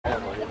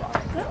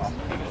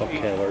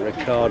Okay, we're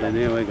recording,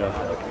 here we go.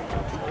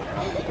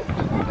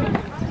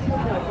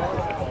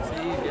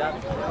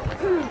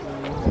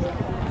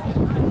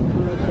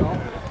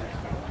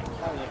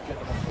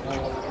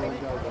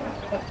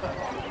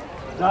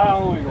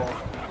 Down we go.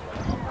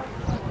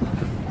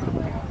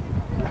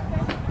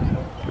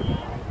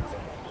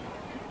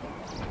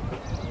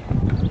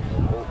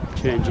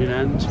 Changing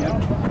hands, yeah.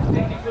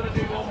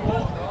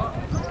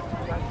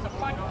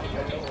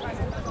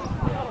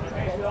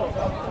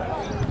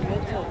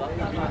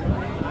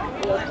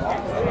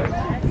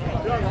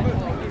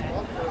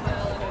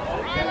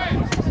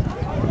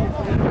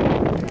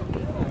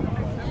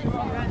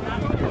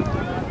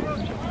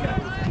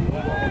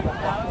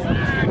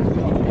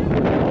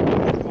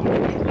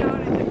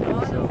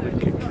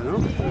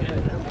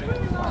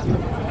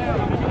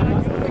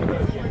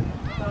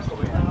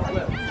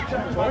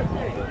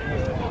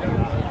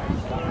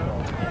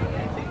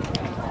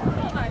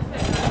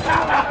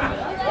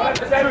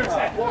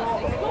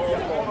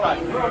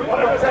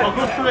 Well,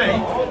 go three.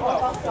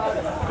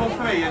 Go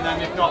three, and then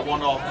if not,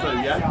 one or two,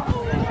 yeah?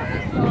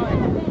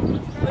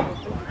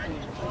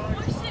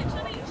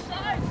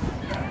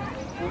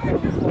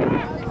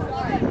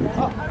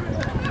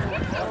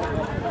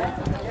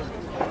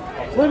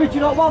 Louis, do you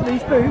not want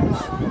these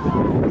boots?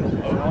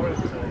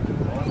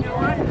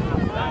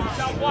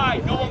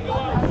 Wide, no one go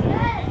out.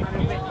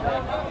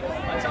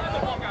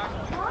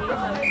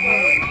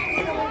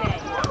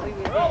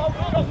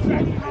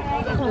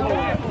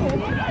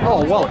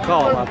 Oh, well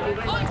caught, lad.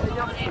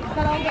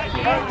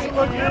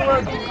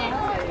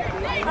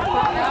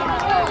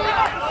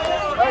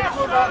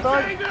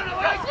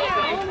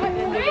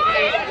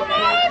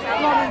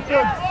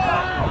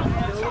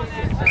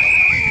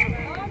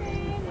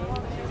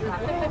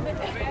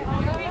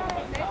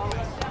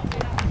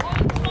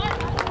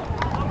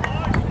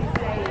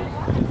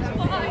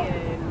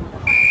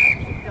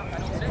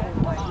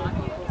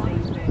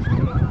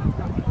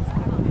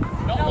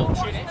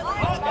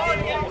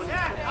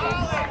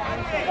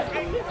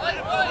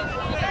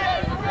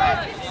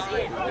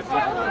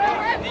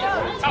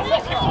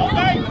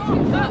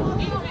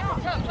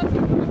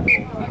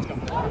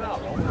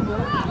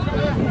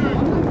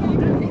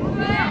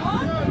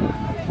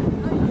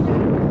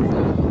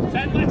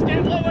 Let's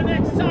get lower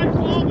next time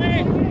for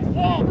me.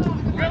 One,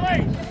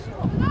 release.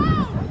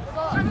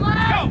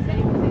 Go.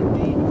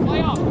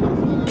 Play off.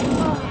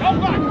 Go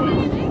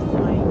backwards.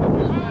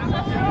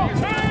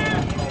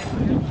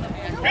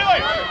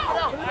 Release.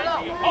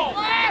 Hold.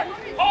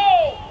 Hold.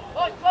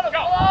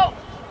 Go.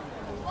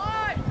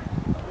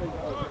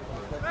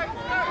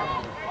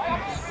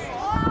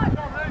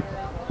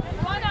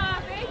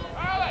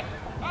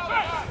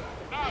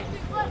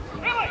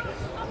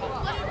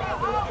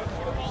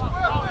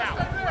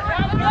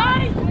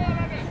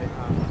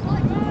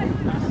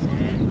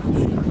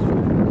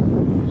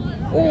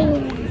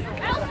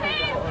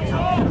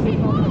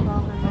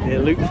 He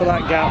looked for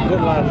that gap,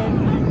 good lad.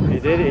 He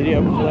did it, he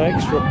went for the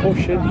extra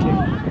push, didn't he?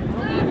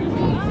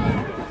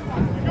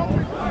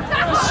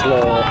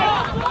 Slow.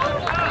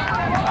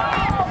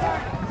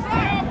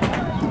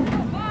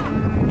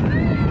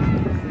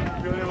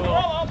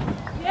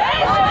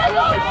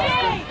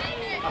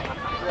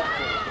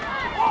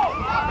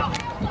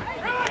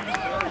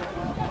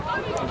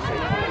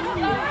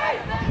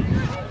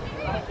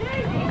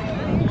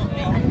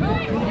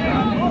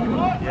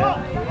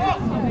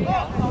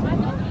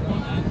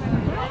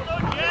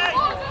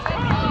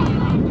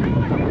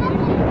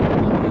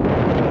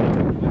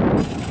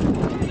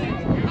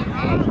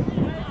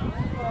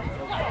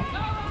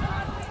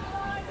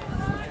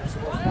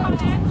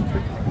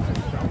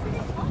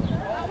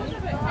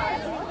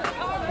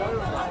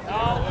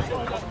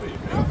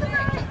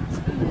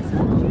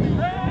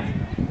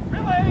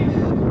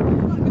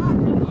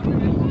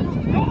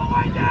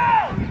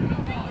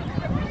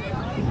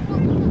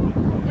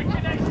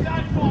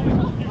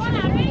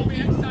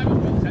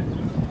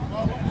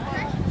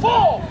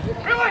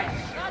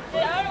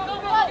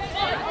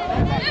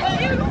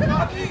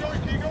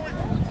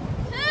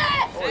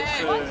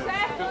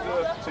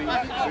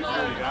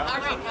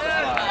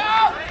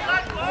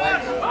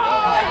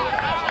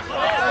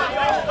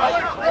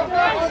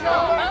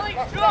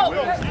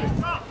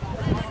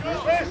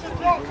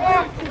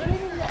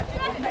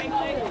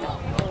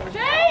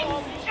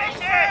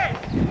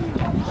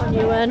 On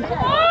you win.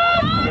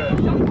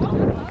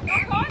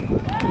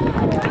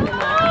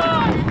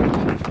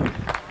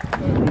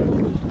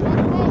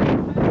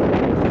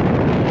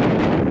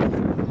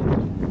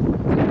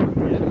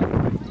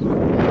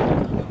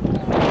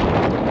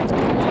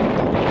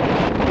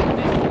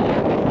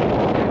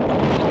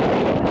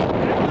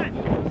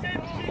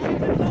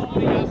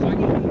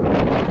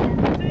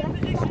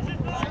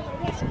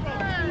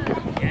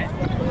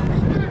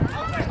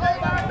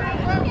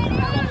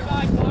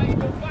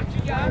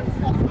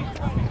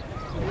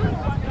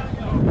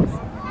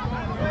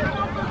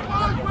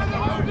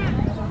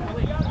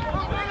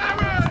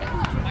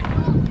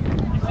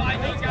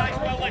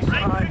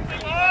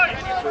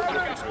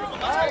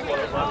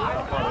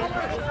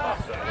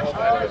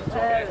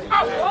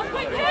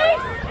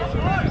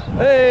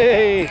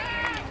 Hey!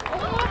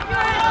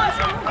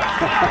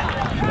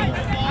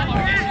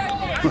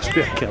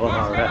 must be a killer,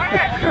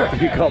 Harry.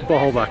 You got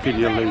ball back and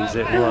you lose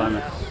it,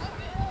 blimey.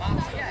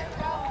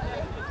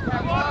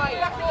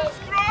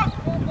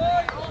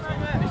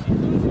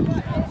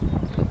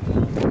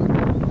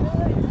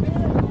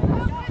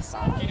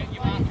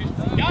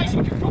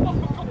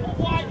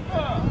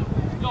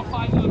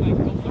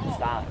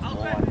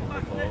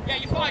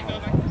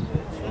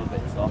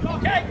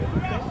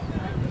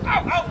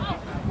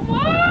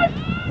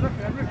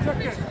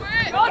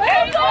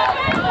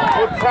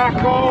 Good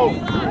tackle!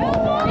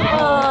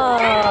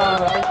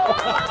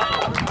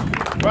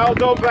 Well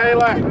done,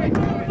 Bailey.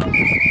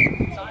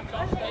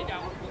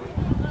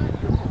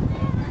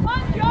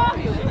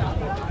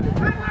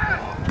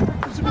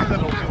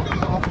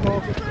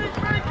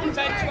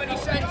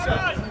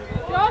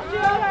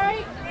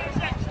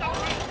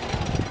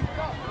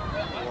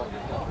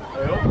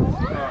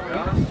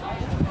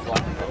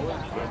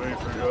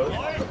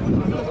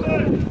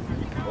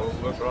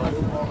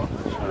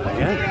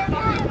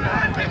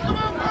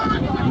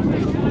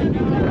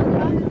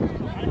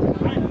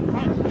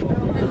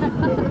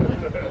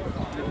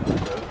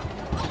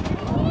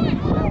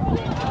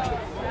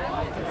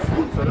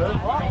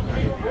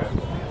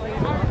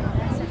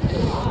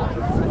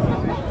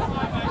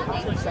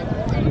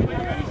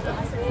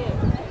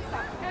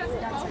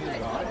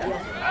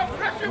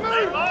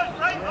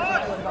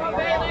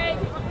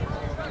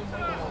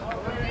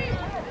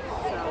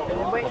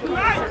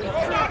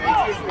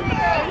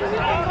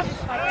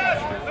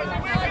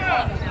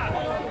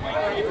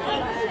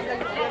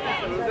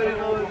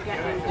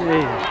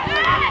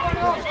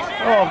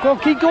 Oh, go,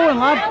 keep going,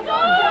 lad.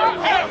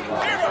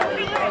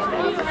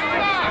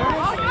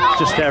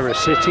 Just Error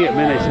City at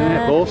minute, isn't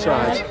it? Both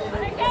sides.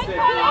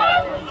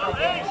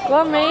 Go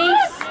on,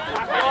 Reese.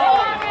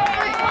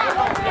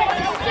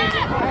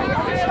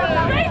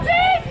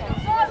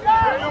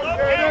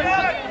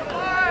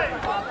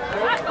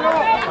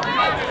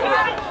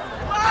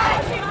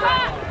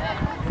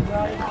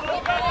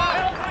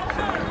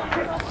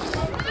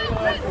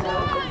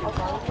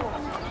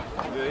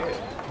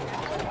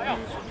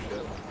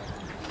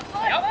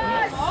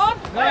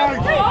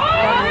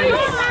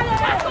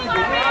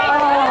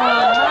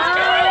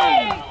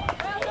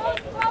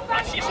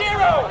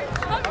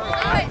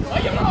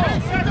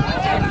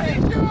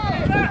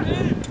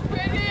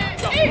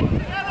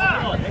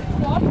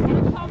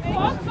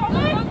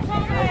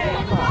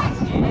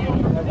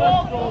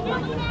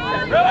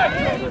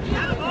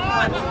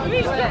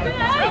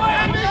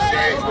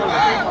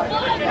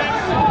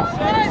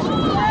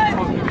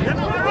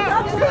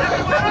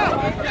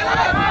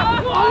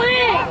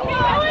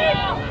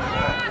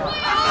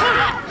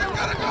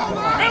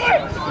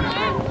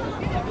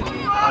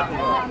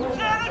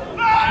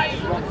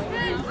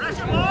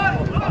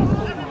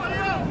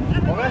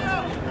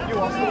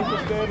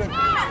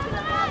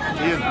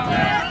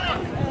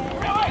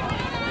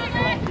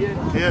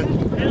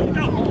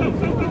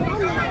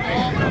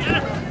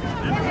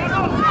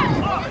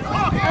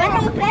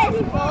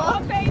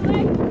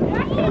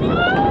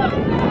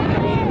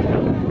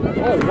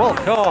 Oh, well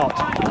caught.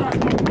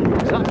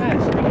 Is that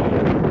miss?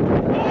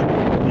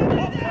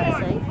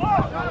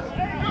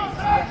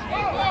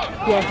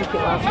 Yeah, I think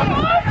it was.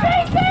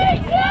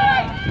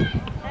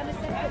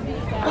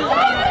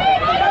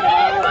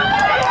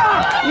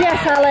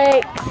 Yes,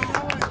 Alex.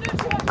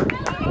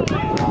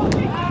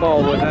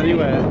 Forward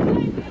anyway.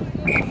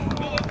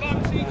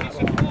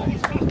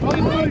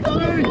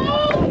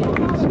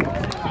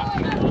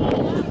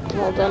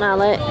 Well done,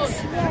 Alex.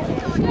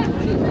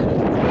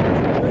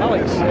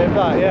 Alex saved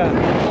that, yeah.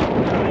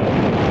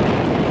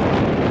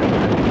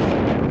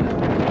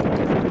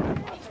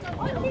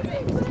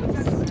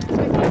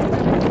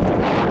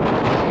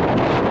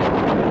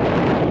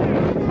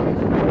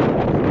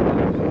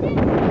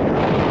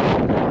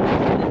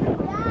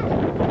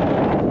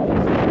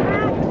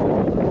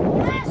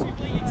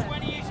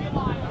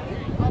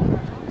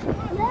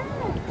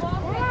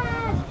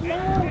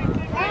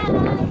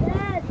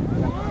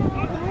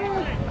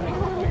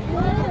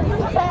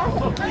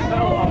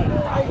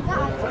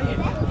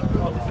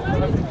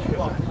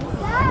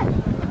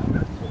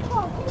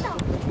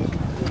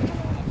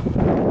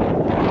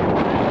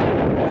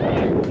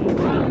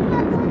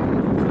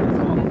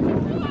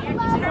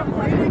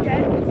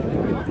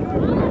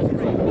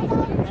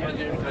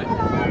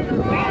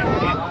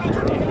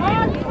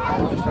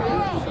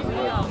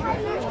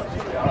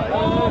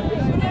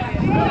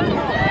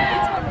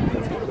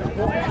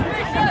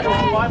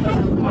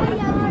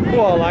 Go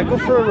on, lad, go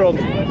for a run.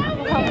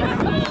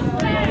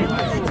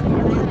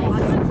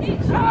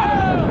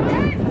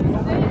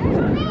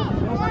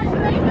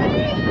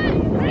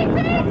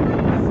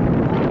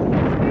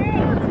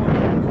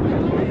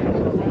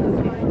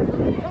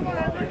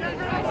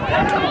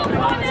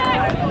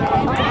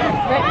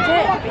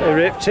 They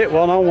ripped it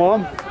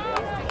 1-on-1.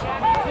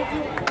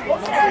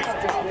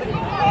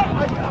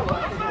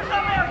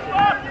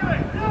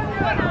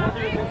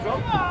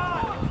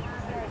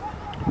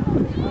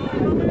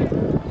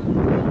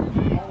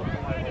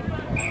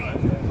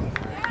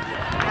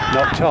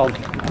 Knocked on.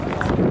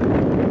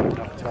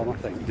 Knocked on, I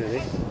think,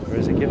 did he? Or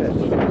is he give it?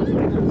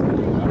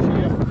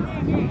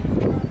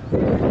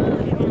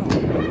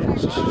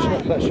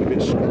 That should be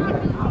a stop.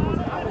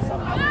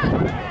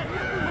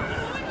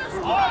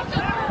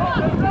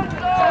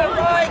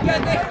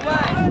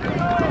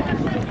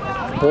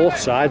 Both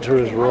sides are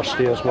as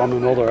rusty as one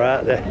another,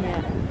 aren't they?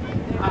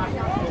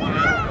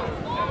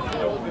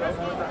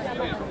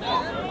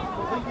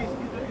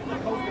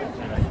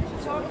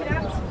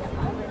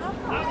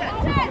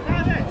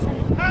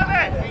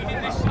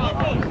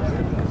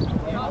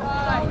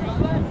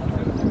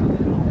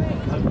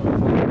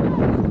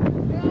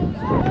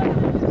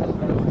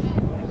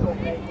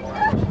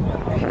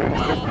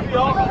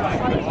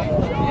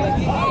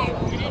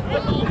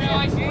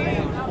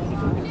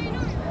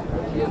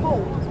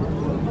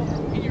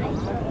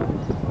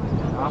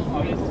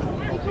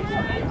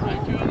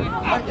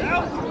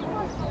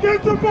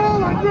 Get the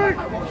ball, Hendrik!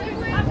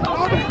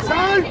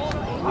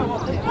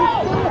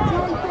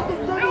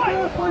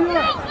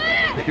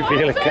 You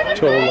really kept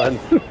tall then.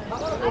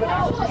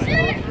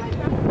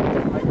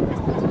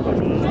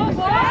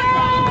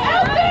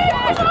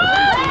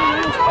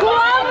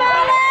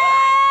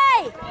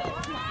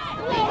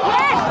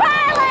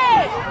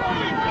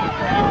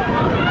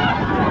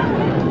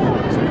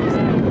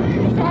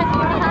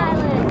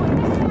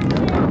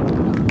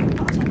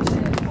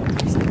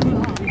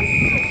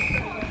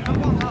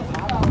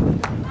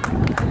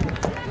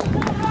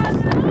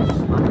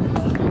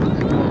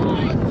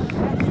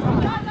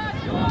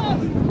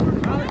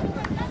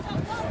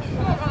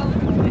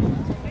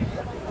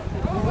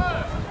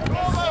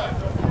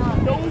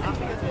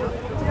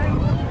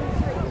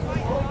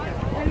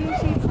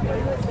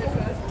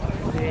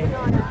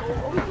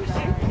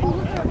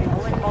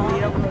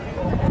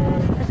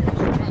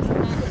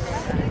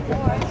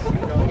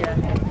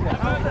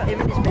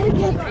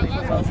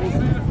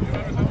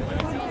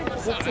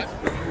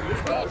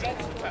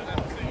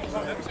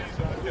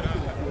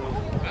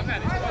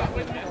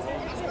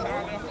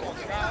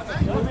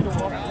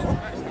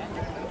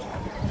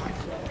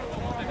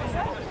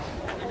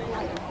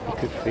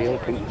 Could feel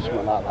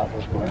something like that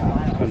was going on.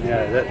 And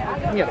yeah,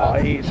 that, you know,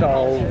 it's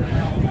all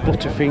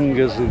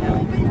butterfingers and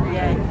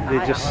they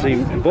just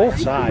seem, both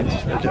sides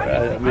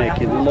are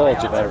making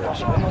loads of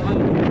errors.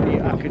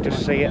 I could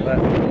just see it that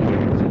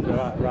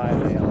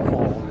Riley or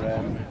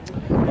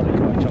what they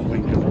call it, Tom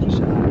Winkers on the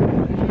side.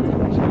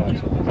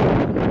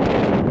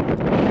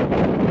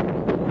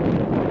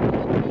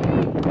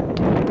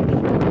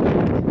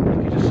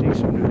 You just see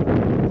some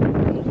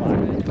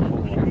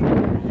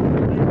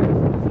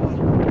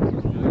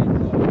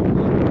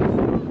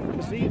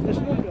there's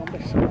nobody on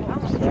this side,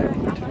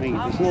 to me,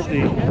 there's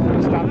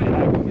nobody standing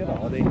out, you know,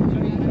 I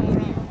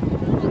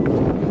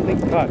think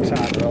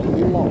Parkside are a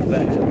lot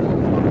better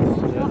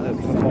than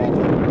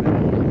performing.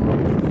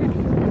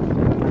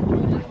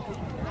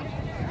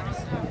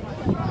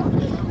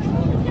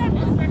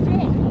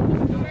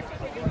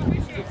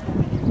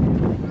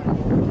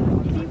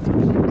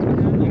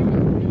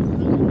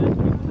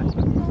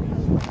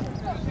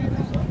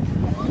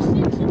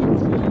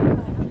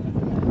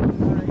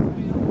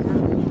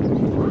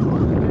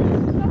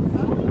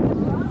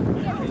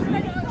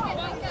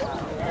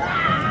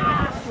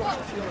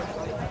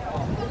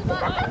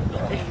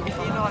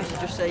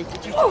 Just say,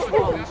 did you touch the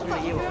ball and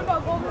somebody you?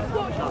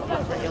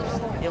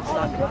 He'll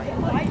start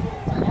crying.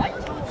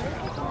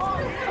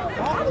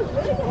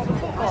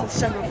 Oh,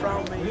 several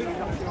from me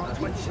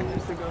 20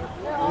 seconds to go.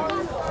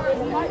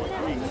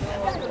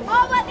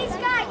 Oh, but this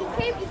guy,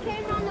 he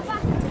came on the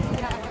back.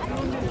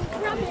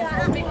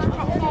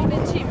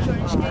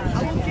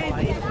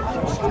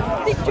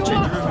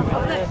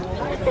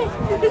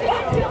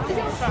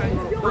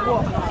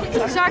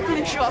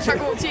 Cycling shots, I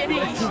go to your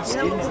knees.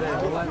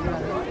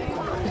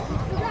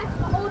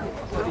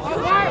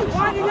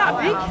 Why are they that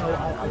big?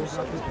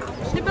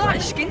 They'd be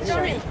like skins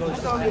on it.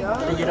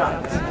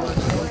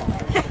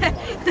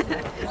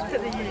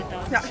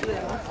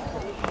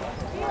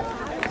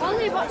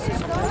 Only what's his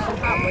score?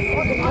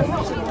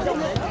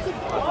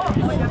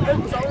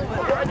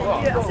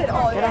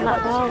 Get on that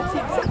ball.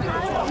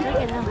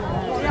 Take it out.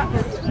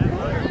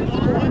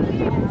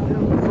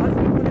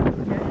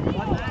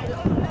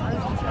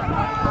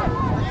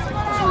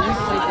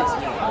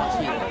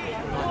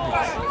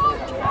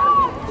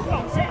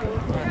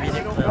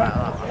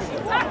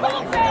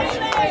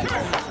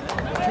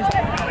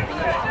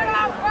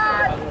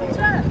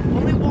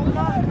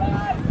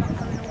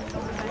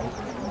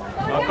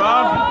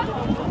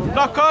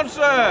 Knock on,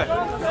 sir!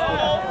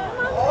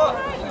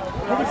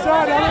 Other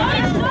side,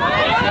 Alan.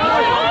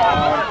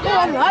 Go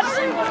on, lads.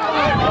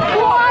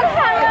 Go on,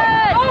 Helen.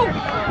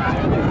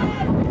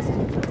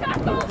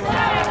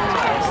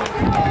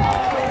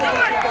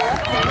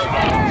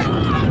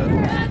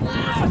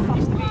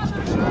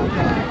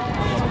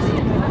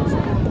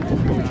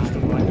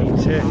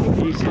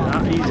 Easy,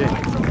 that easy.